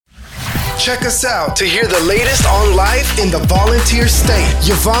Check us out to hear the latest on life in the volunteer state.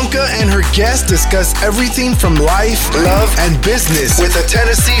 Yvanka and her guests discuss everything from life, love, and business with a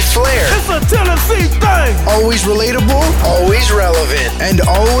Tennessee flair. It's a Tennessee thing. Always relatable, always relevant, and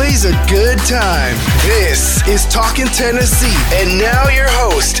always a good time. This is Talking Tennessee, and now your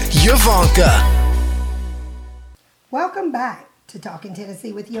host, Yvanka. Welcome back to Talking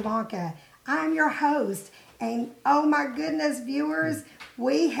Tennessee with Yvanka. I'm your host, and oh my goodness, viewers,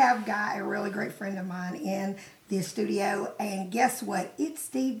 we have got a really great friend of mine in the studio, and guess what? It's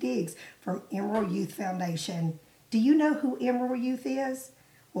Steve Diggs from Emerald Youth Foundation. Do you know who Emerald Youth is?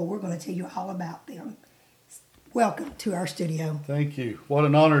 Well, we're going to tell you all about them. Welcome to our studio. Thank you. What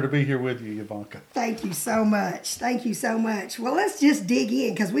an honor to be here with you, Yvanka. Thank you so much. Thank you so much. Well, let's just dig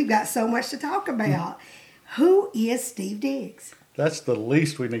in because we've got so much to talk about. Who is Steve Diggs? That's the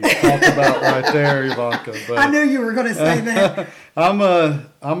least we need to talk about right there, Yvanka. But I knew you were going to say that. I'm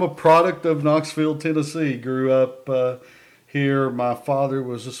a product of Knoxville, Tennessee. Grew up here. My father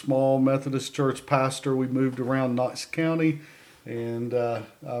was a small Methodist church pastor. We moved around Knox County, and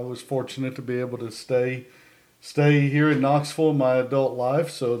I was fortunate to be able to stay here in Knoxville in my adult life.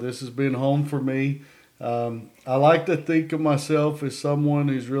 So this has been home for me. I like to think of myself as someone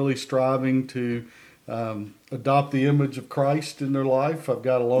who's really striving to adopt the image of Christ in their life. I've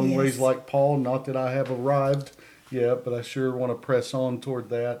got a long ways like Paul, not that I have arrived yet, but I sure want to press on toward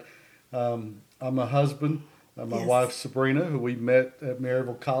that. I'm a husband. My wife Sabrina, who we met at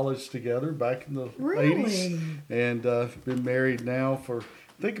Maryville College together back in the 80s, and been married now for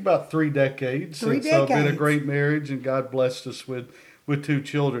I think about 3 decades. So it's been a great marriage, and God blessed us with 2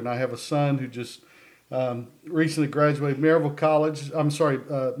 children. I have a son who just recently graduated Maryville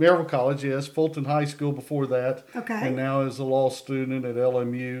College, yes, Fulton High School before that. Okay. And now is a law student at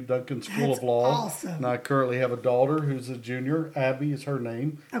LMU, Duncan School of Law. Awesome. And I currently have a daughter who's a junior. Abby is her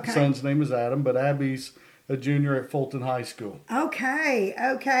name. Okay. Son's name is Adam, but Abby's a junior at Fulton High School.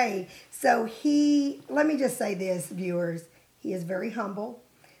 Okay. So let me just say this, viewers, he is very humble.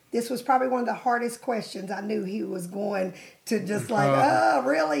 This was probably one of the hardest questions. I knew he was going to just oh,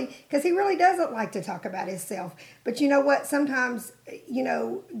 really? Because he really doesn't like to talk about himself. But you know what? Sometimes,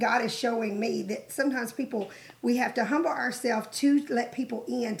 God is showing me that sometimes we have to humble ourselves to let people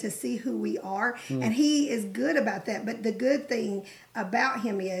in to see who we are. And he is good about that. But the good thing about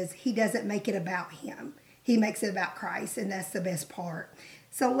him is he doesn't make it about him. He makes it about Christ, and that's the best part.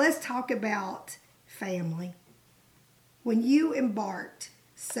 So let's talk about family. When you embarked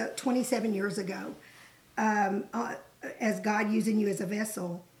 27 years ago, as God using you as a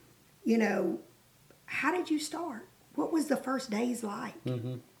vessel, how did you start? What was the first days like?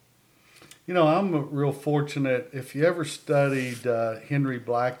 Mm-hmm. I'm real fortunate. If you ever studied Henry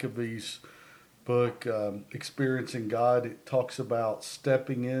Blackaby's book, Experiencing God, it talks about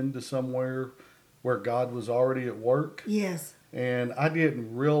stepping into somewhere where God was already at work. Yes. And I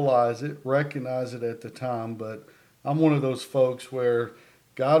didn't recognize it at the time, but I'm one of those folks where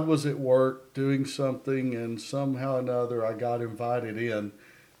God was at work doing something, and somehow or another I got invited in.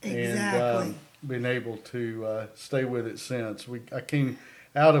 Exactly. And been able to stay with it since. I came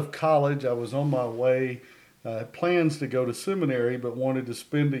out of college. I was on my way, plans to go to seminary, but wanted to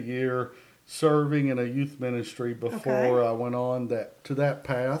spend a year serving in a youth ministry before I went on to that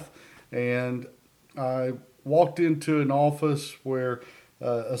path. And I walked into an office where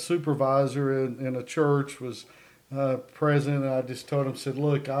a supervisor in a church was present, and I just told him, said,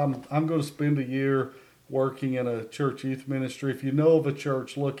 look, I'm going to spend a year working in a church youth ministry. If you know of a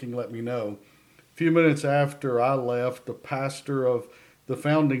church looking, let me know. A few minutes after I left, the pastor of the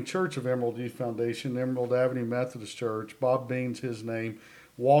founding church of Emerald Youth Foundation, Emerald Avenue Methodist Church, Bob Bean's his name,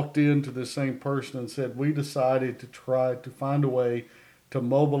 walked into the same person and said, we decided to try to find a way to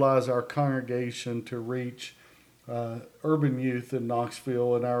mobilize our congregation to reach urban youth in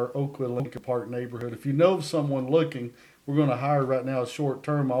Knoxville and our Oakwood Lincoln Park neighborhood. If you know of someone looking, we're going to hire right now short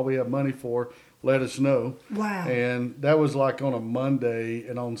term. All we have money for, let us know. Wow. And that was like on a Monday,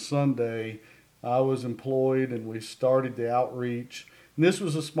 and on Sunday I was employed, and we started the outreach. And this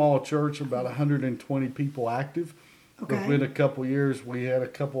was a small church, about 120 people active. Okay. Within a couple years, we had a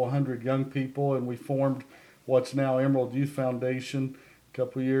couple hundred young people, and we formed what's now Emerald Youth Foundation a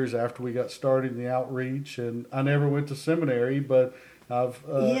couple of years after we got started in the outreach. And I never went to seminary, but I've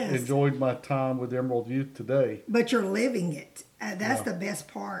enjoyed my time with Emerald Youth today. But you're living it. That's the best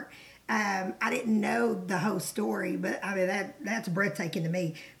part. I didn't know the whole story, but I mean that's breathtaking to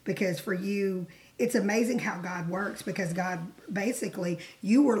me, because for you, it's amazing how God works, because God basically,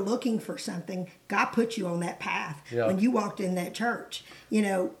 you were looking for something. God put you on that path when you walked in that church,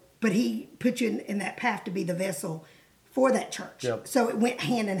 but he put you in that path to be the vessel for that church. Yep. So it went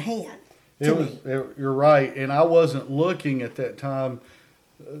hand in hand. You're right, and I wasn't looking at that time,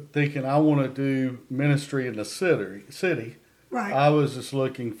 thinking I want to do ministry in the city. Right. I was just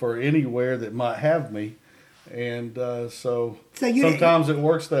looking for anywhere that might have me, and so you sometimes it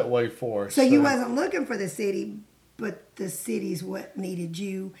works that way for us. So you wasn't looking for the city, but the city's what needed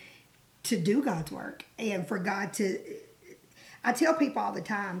you to do God's work, and for God to. I tell people all the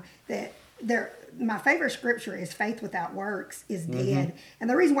time that my favorite scripture is faith without works is dead. And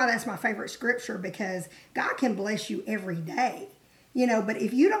the reason why that's my favorite scripture, because God can bless you every day, but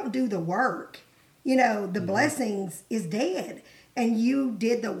if you don't do the work, the blessings is dead, and you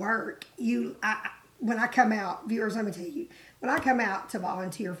did the work. When I come out, viewers, let me tell you, when I come out to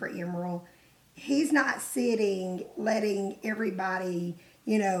volunteer for Emerald, he's not sitting letting everybody,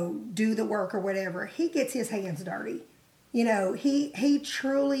 do the work or whatever. He gets his hands dirty. He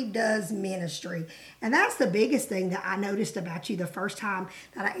truly does ministry. And that's the biggest thing that I noticed about you the first time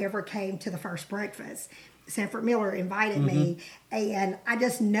that I ever came to the first breakfast. Sanford Miller invited me, and I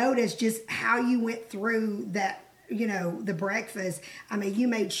just noticed just how you went through that, the breakfast. I mean, you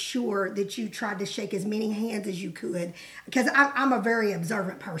made sure that you tried to shake as many hands as you could, because I'm a very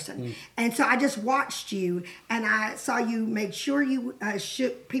observant person. And so I just watched you, and I saw you make sure you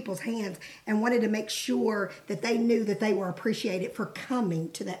shook people's hands and wanted to make sure that they knew that they were appreciated for coming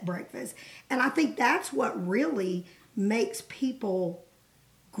to that breakfast. And I think that's what really makes people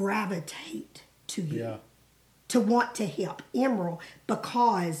gravitate to you, to want to help Emerald,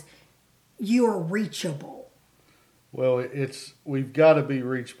 because you're reachable. Well, we've got to be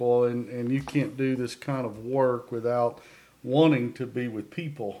reachable, and you can't do this kind of work without wanting to be with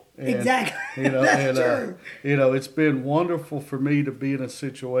people. And, exactly. That's true. It's been wonderful for me to be in a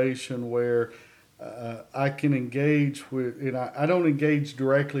situation where I can engage with, I don't engage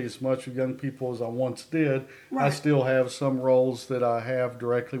directly as much with young people as I once did. Right. I still have some roles that I have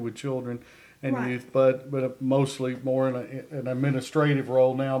directly with children and youth, but mostly more in an administrative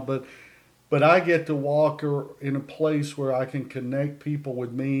role now. But I get to walk in a place where I can connect people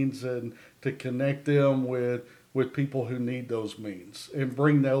with means, and to connect them with people who need those means, and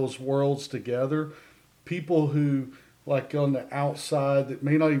bring those worlds together. People who, like on the outside, that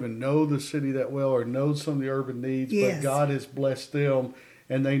may not even know the city that well or know some of the urban needs, but God has blessed them,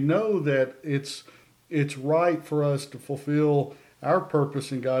 and they know that it's right for us to fulfill our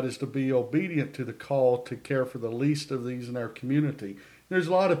purpose in God is to be obedient to the call to care for the least of these in our community. There's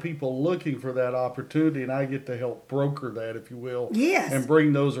a lot of people looking for that opportunity, and I get to help broker that, if you will, and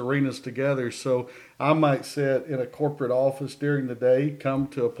bring those arenas together. So I might sit in a corporate office during the day, come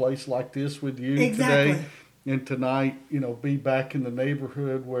to a place like this with you today, and tonight, be back in the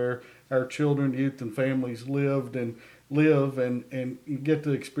neighborhood where our children, youth, and families live, and you get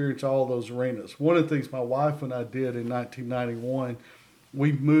to experience all those arenas. One of the things my wife and I did in 1991,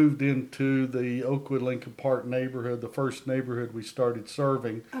 we moved into the Oakwood Lincoln Park neighborhood, the first neighborhood we started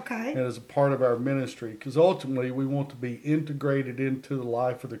serving. Okay. And as a part of our ministry, because ultimately we want to be integrated into the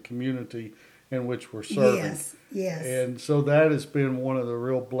life of the community in which we're serving. Yes. And so that has been one of the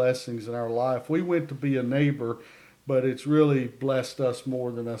real blessings in our life. We went to be a neighbor, but it's really blessed us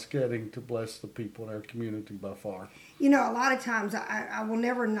more than us getting to bless the people in our community by far. A lot of times I will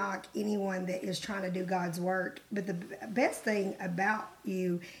never knock anyone that is trying to do God's work, but the best thing about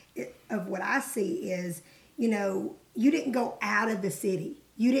you, of what I see, is, you didn't go out of the city.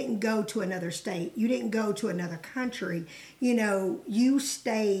 You didn't go to another state. You didn't go to another country. You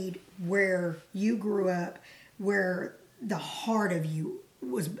stayed where you grew up, where the heart of you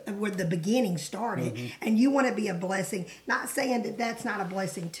was, where the beginning started. And you want to be a blessing. Not saying that that's not a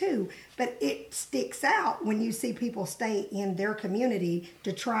blessing too, but it sticks out when you see people stay in their community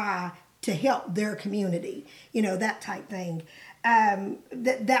to try to help their community, that type thing.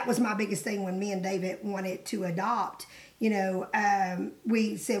 That was my biggest thing when me and David wanted to adopt.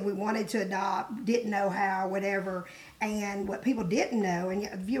 We said we wanted to adopt, didn't know how, whatever. And what people didn't know, and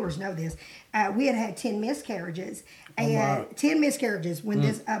viewers know this, we had 10 miscarriages. And 10 miscarriages when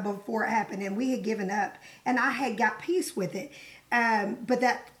this before it happened, and we had given up, and I had got peace with it. But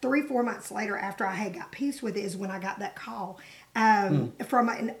that 3-4 months later, after I had got peace with it, is when I got that call from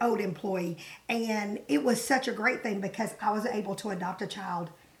an old employee, and it was such a great thing because I was able to adopt a child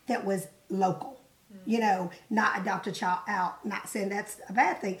that was local. Not adopt a child out. Not saying that's a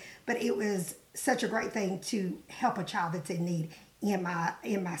bad thing, but it was such a great thing to help a child that's in need in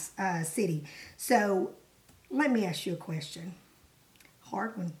my city. So. Let me ask you a question.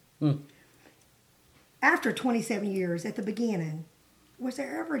 Hard one. After 27 years, at the beginning, was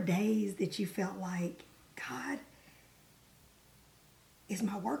there ever days that you felt like, God, is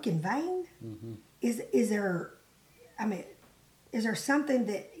my work in vain? Is there, is there something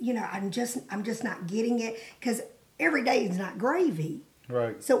that, I'm just not getting it? Because every day is not gravy.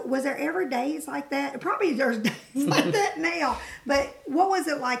 Right. So was there ever days like that? Probably there's days like that now. But what was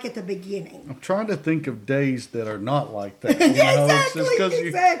it like at the beginning? I'm trying to think of days that are not like that. Exactly, It's just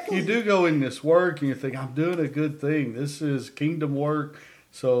exactly. you do go in this work and you think, I'm doing a good thing. This is kingdom work.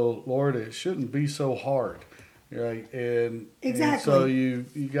 So, Lord, it shouldn't be so hard. Right. And so you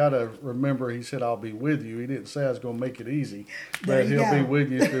got to remember, he said, I'll be with you. He didn't say I was going to make it easy. But he'll be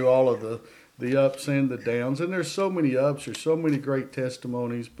with you through all of the ups and the downs. And there's so many ups, there's so many great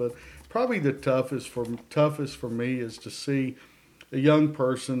testimonies, but probably the toughest for me is to see a young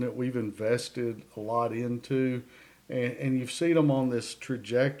person that we've invested a lot into, and you've seen them on this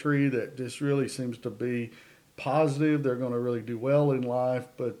trajectory that just really seems to be positive. They're going to really do well in life,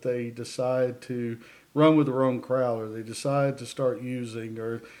 but they decide to run with the wrong crowd, or they decide to start using,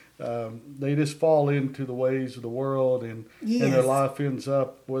 or they just fall into the ways of the world, and their life ends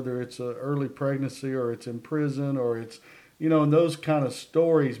up, whether it's an early pregnancy or it's in prison or it's, and those kind of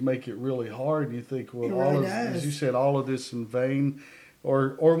stories make it really hard. And you think, well, as you said, all of this in vain.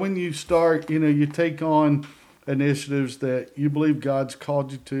 Or when you start, you take on initiatives that you believe God's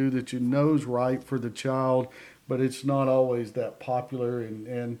called you to, that is right for the child, but it's not always that popular,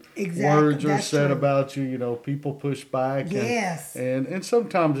 and words are said about you. People push back. Yes. And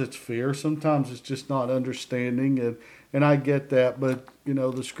sometimes it's fear. Sometimes it's just not understanding. And I get that. But,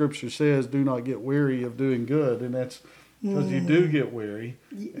 the scripture says, do not get weary of doing good. And that's because you do get weary.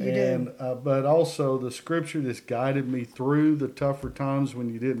 You do. But also the scripture that's guided me through the tougher times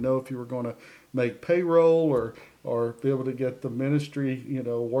when you didn't know if you were going to make payroll or be able to get the ministry,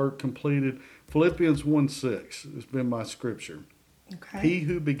 work completed. Philippians 1:6 has been my scripture. Okay. He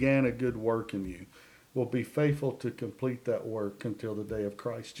who began a good work in you will be faithful to complete that work until the day of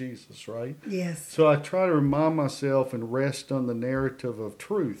Christ Jesus, right? Yes. So I try to remind myself and rest on the narrative of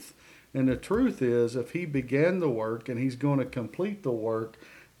truth. And the truth is, if he began the work and he's going to complete the work,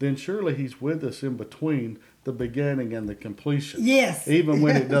 then surely he's with us in between the beginning and the completion. Yes. Even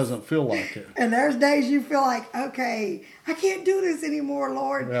when it doesn't feel like it. And there's days you feel like, okay, I can't do this anymore,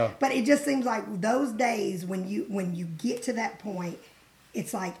 Lord. Yeah. But it just seems like those days when you get to that point,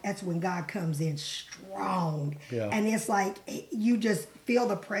 it's like that's when God comes in strong. Yeah. And it's like you just feel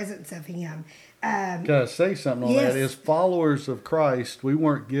the presence of him. Can I say something on that? As followers of Christ, we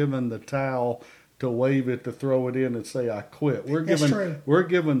weren't given the towel to wave it, to throw it in and say, I quit. We're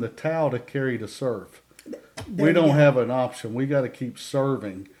given the towel to carry to serve. We don't have an option. We got to keep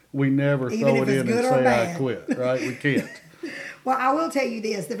serving. We never throw it in and say, I quit, right? We can't. Well, I will tell you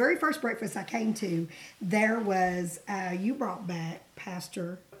this. The very first breakfast I came to, there was, you brought back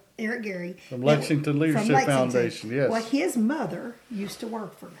Pastor Eric Gary. From Lexington Leadership Foundation, yes. Well, his mother used to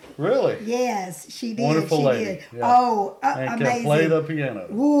work for me. Really? Yes, she did. Wonderful lady. Yeah. Oh, amazing. And can play the piano.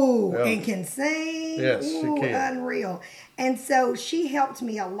 Ooh, and can sing. Yes, ooh, she can. Unreal. And so she helped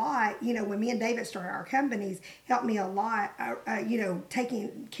me a lot, when me and David started our companies, helped me a lot,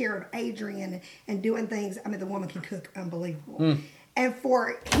 taking care of Adrian and doing things. I mean, the woman can cook unbelievable. And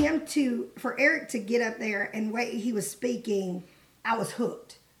for Eric to get up there and way he was speaking, I was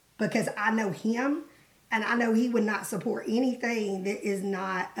hooked because I know him and I know he would not support anything that is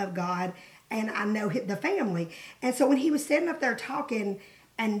not of God. And I know the family. And so when he was standing up there talking,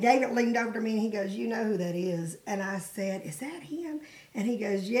 and David leaned over to me and he goes, you know who that is? And I said, is that him? And he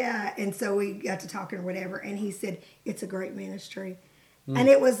goes, yeah. And so we got to talking or whatever. And he said, it's a great ministry. And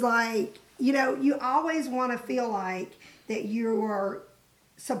it was like, you always want to feel like that you are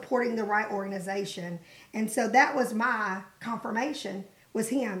supporting the right organization. And so that was my confirmation, was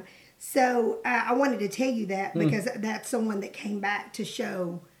him. So I wanted to tell you that because that's someone that came back to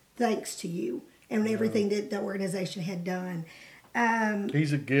show thanks to you and everything that the organization had done.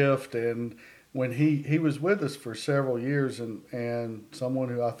 He's a gift, and when he was with us for several years, and someone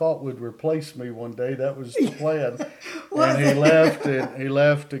who I thought would replace me one day, that was the plan. And he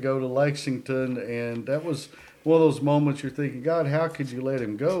left to go to Lexington, and that was one of those moments you're thinking, God, how could you let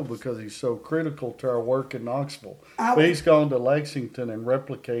him go? Because he's so critical to our work in Knoxville. But he's gone to Lexington and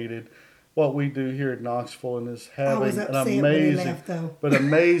replicated what we do here at Knoxville, and is having an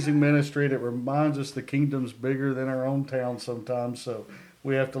amazing ministry that reminds us the kingdom's bigger than our own town sometimes. So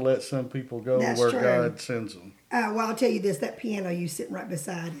we have to let some people go where God sends them. Well, I'll tell you this, that piano you sitting right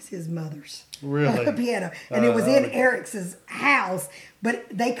beside is his mother's. Really? Piano. And it was in Eric's house, but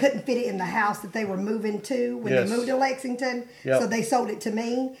they couldn't fit it in the house that they were moving to when they moved to Lexington. Yep. So they sold it to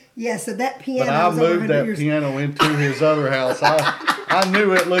me. Yeah, so that piano But I moved that piano into his other house. I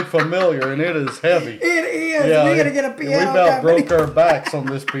knew it looked familiar, and it is heavy. It is. Yeah, we got to get a piano. We about broke our backs on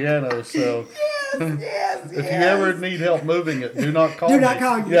this piano, so... Yes, yes. If you ever need help moving it, do not call Do me. not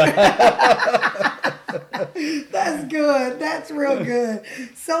call you. Yeah. That's good. That's real good.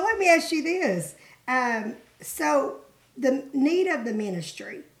 So let me ask you this. So the need of the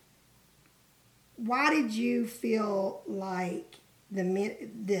ministry, why did you feel like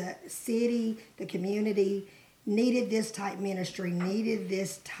the city, the community needed this type ministry, needed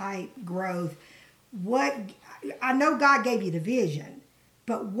this type growth? What, I know God gave you the vision,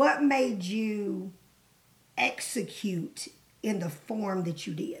 but what made you execute in the form that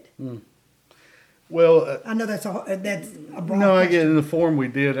you did? Well, I know that's a broad no, I question. get in the form we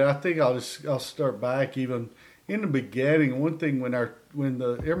did. And I think I'll start back even in the beginning. One thing when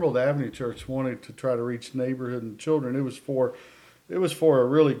the Emerald Avenue Church wanted to try to reach neighborhood and children, it was for a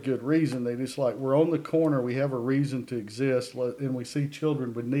really good reason. They just like, we're on the corner, we have a reason to exist, and we see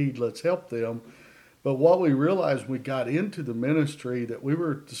children with need, let's help them. But what we realized when we got into the ministry that we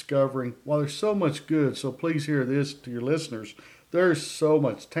were discovering, while there's so much good, so please hear this to your listeners, there's so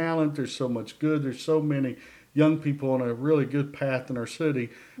much talent, there's so much good, there's so many young people on a really good path in our city.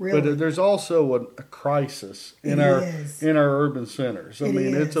 Really? But there's also a crisis in our urban centers.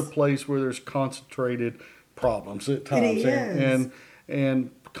 It's a place where there's concentrated problems at times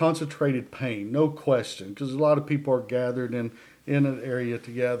and concentrated pain, no question, because a lot of people are gathered in an area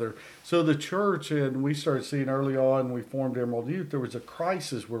together. So the church, and we started seeing early on, we formed Emerald Youth, there was a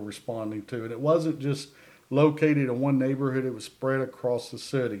crisis we're responding to, and it wasn't just located in one neighborhood, it was spread across the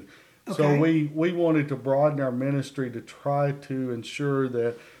city. Okay. So we wanted to broaden our ministry to try to ensure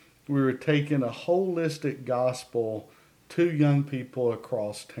that we were taking a holistic gospel to young people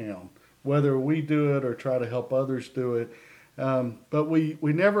across town, whether we do it or try to help others do it. But we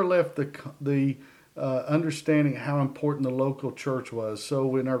never left the understanding how important the local church was.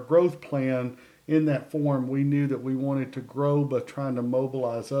 So in our growth plan, in that form, we knew that we wanted to grow by trying to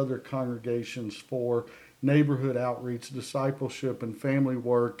mobilize other congregations for neighborhood outreach, discipleship, and family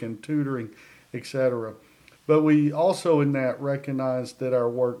work and tutoring, etc. But we also in that recognized that our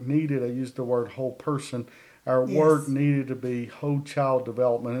work needed, I used the word whole person, our work needed to be whole child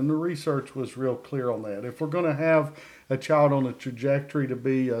development. And the research was real clear on that. If we're going to have a child on a trajectory to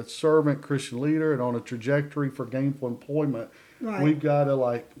be a servant Christian leader and on a trajectory for gainful employment, we've got to,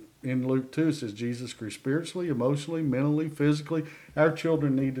 like in Luke 2, it says Jesus grew spiritually, emotionally, mentally, physically. Our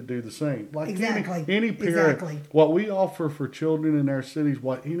children need to do the same. Like any parent, what we offer for children in our cities,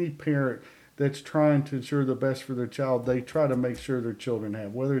 what any parent that's trying to ensure the best for their child, they try to make sure their children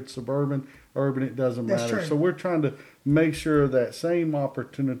have. Whether it's suburban, urban, it doesn't matter. True. So we're trying to make sure that same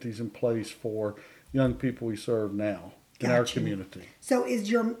opportunities in place for young people we serve now in our community. So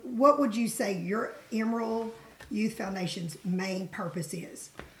what would you say your Emerald Youth Foundation's main purpose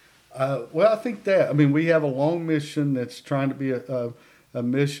is? Well, I think that, we have a long mission that's trying to be a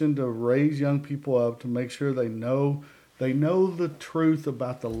mission to raise young people up to make sure they know the truth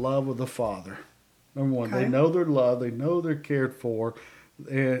about the love of the Father. Number one, they know they're loved, they know they're cared for,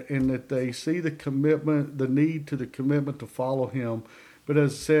 and that they see the commitment, the need to the commitment to follow Him. But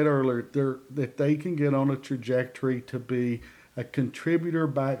as I said earlier, that they can get on a trajectory to be a contributor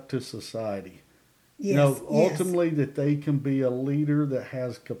back to society. Ultimately that they can be a leader that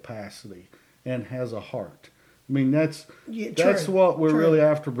has capacity and has a heart. That's what we're really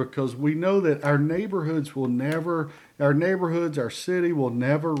after, because we know that our neighborhoods, our city will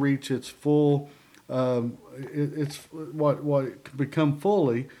never reach its full, it's what it can become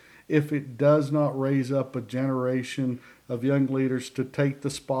fully if it does not raise up a generation of young leaders to take the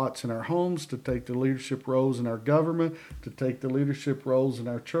spots in our homes, to take the leadership roles in our government, to take the leadership roles in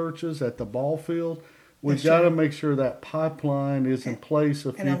our churches, at the ball field. We've got to make sure that pipeline is in place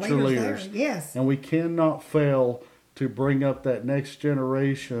of future leaders. Yes. And we cannot fail to bring up that next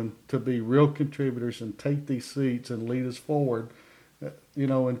generation to be real contributors and take these seats and lead us forward,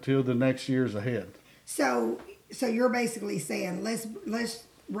 until the next years ahead. So you're basically saying let's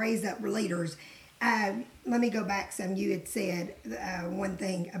raise up leaders. Let me go back some. You had said one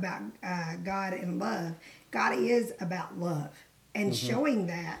thing about God and love. God is about love and showing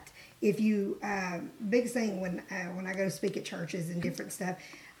that. If you, big thing when I go to speak at churches and different stuff,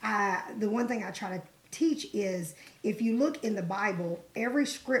 the one thing I try to teach is if you look in the Bible, every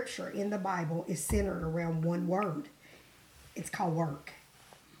scripture in the Bible is centered around one word. It's called work.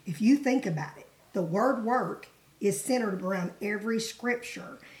 If you think about it, the word work is centered around every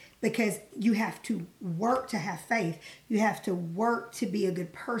scripture, because you have to work to have faith. You have to work to be a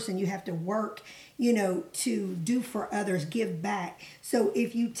good person. You have to work, to do for others, give back. So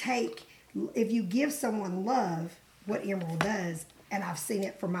if you give someone love, what Emerald does, and I've seen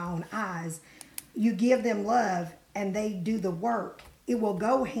it from my own eyes, you give them love and they do the work, it will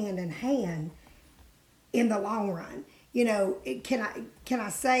go hand in hand in the long run. You know, can I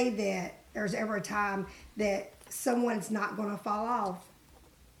say that there's ever a time that someone's not going to fall off?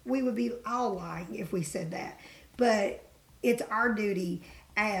 We would be all lying if we said that. But it's our duty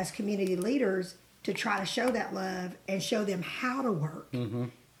as community leaders to try to show that love and show them how to work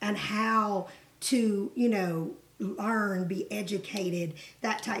and how to, you know, learn, be educated,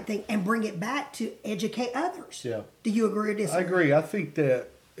 that type thing, and bring it back to educate others. Yeah. Do you agree or disagree? I agree. I think that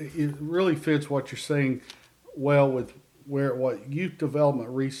it really fits what you're saying well with what youth development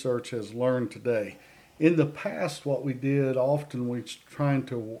research has learned today. In the past, what we did often when trying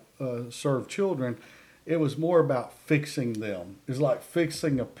to serve children, it was more about fixing them. It's like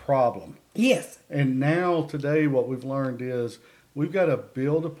fixing a problem. Yes. And now today what we've learned is we've got to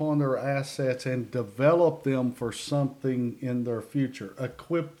build upon their assets and develop them for something in their future.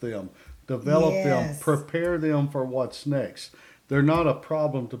 Equip them, develop them, prepare them for what's next. They're not a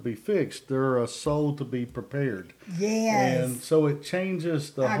problem to be fixed. They're a soul to be prepared. Yes. And so it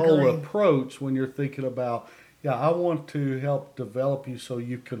changes the whole approach when you're thinking about, I want to help develop you so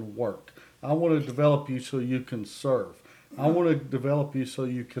you can work. I want to develop you so you can serve. I want to develop you so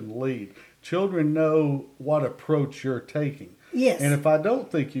you can lead. Children know what approach you're taking. Yes. And if I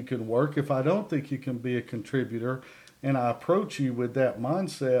don't think you can work, if I don't think you can be a contributor, and I approach you with that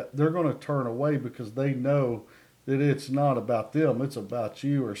mindset, they're going to turn away because they know that it's not about them, it's about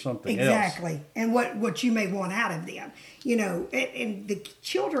you or something else. Exactly. And what you may want out of them. You know, and the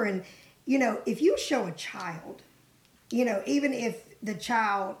children, you know, if you show a child, you know, even if the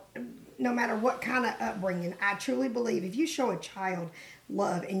child, no matter what kind of upbringing, I truly believe if you show a child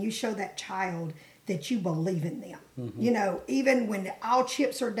love and you show that child that you believe in them, you know, even when all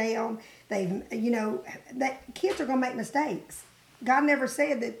chips are down, that kids are going to make mistakes. God never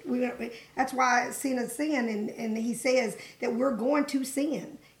said that that's why sin is sin, and he says that we're going to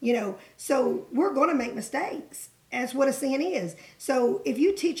sin, you know, so we're going to make mistakes. That's what a sin is. So if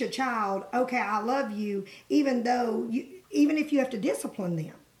you teach a child, okay, I love you, even if you have to discipline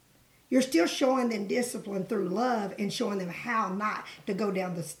them, you're still showing them discipline through love and showing them how not to go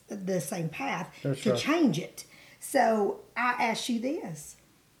down the same path to change it. So I ask you this,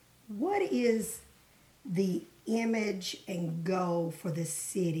 what is the image and goal for the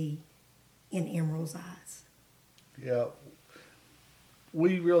city in Emerald's eyes? Yeah,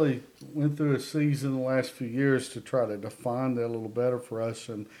 we really went through a season the last few years to try to define that a little better for us,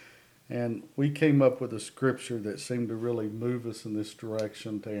 and we came up with a scripture that seemed to really move us in this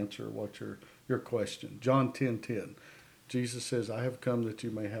direction to answer what your question. John 10:10. Jesus says, I have come that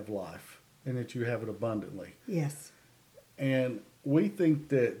you may have life and that you have it abundantly. Yes. And we think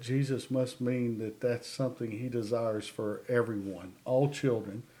that Jesus must mean that that's something he desires for everyone, all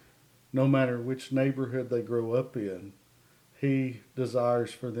children, no matter which neighborhood they grow up in. He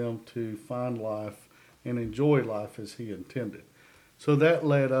desires for them to find life and enjoy life as he intended. So that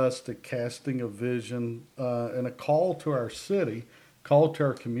led us to casting a vision and a call to our city, call to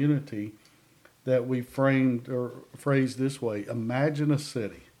our community that we framed or phrased this way: imagine a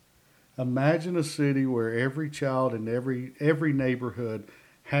city. Imagine a city where every child in every neighborhood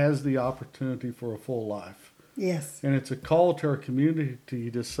has the opportunity for a full life. Yes. And it's a call to our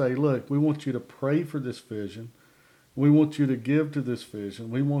community to say, look, we want you to pray for this vision. We want you to give to this vision.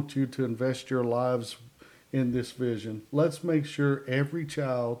 We want you to invest your lives in this vision. Let's make sure every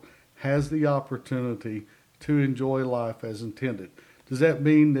child has the opportunity to enjoy life as intended. Does that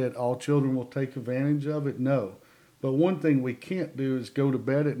mean that all children will take advantage of it? No. But one thing we can't do is go to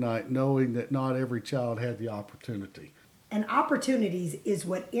bed at night knowing that not every child had the opportunity. And opportunities is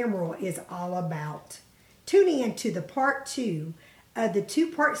what Emerald is all about. Tune in to the part 2 of the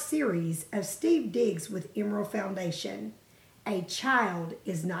 2-part series of Steve Diggs with Emerald Foundation. A child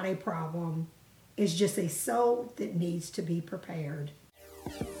is not a problem. It's just a soul that needs to be prepared.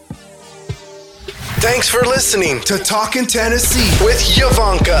 Thanks for listening to Talkin' Tennessee with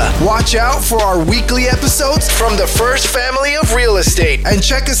Yavanka. Watch out for our weekly episodes from the First Family of Real Estate. And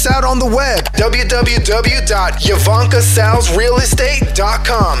check us out on the web,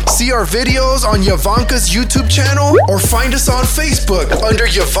 www.yavankasalesrealestate.com. See our videos on Yavanka's YouTube channel or find us on Facebook under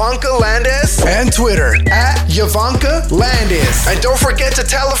Yavanka Landis and Twitter @Yavanka Landis. And don't forget to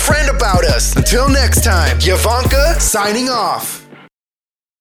tell a friend about us. Until next time, Yavanka signing off.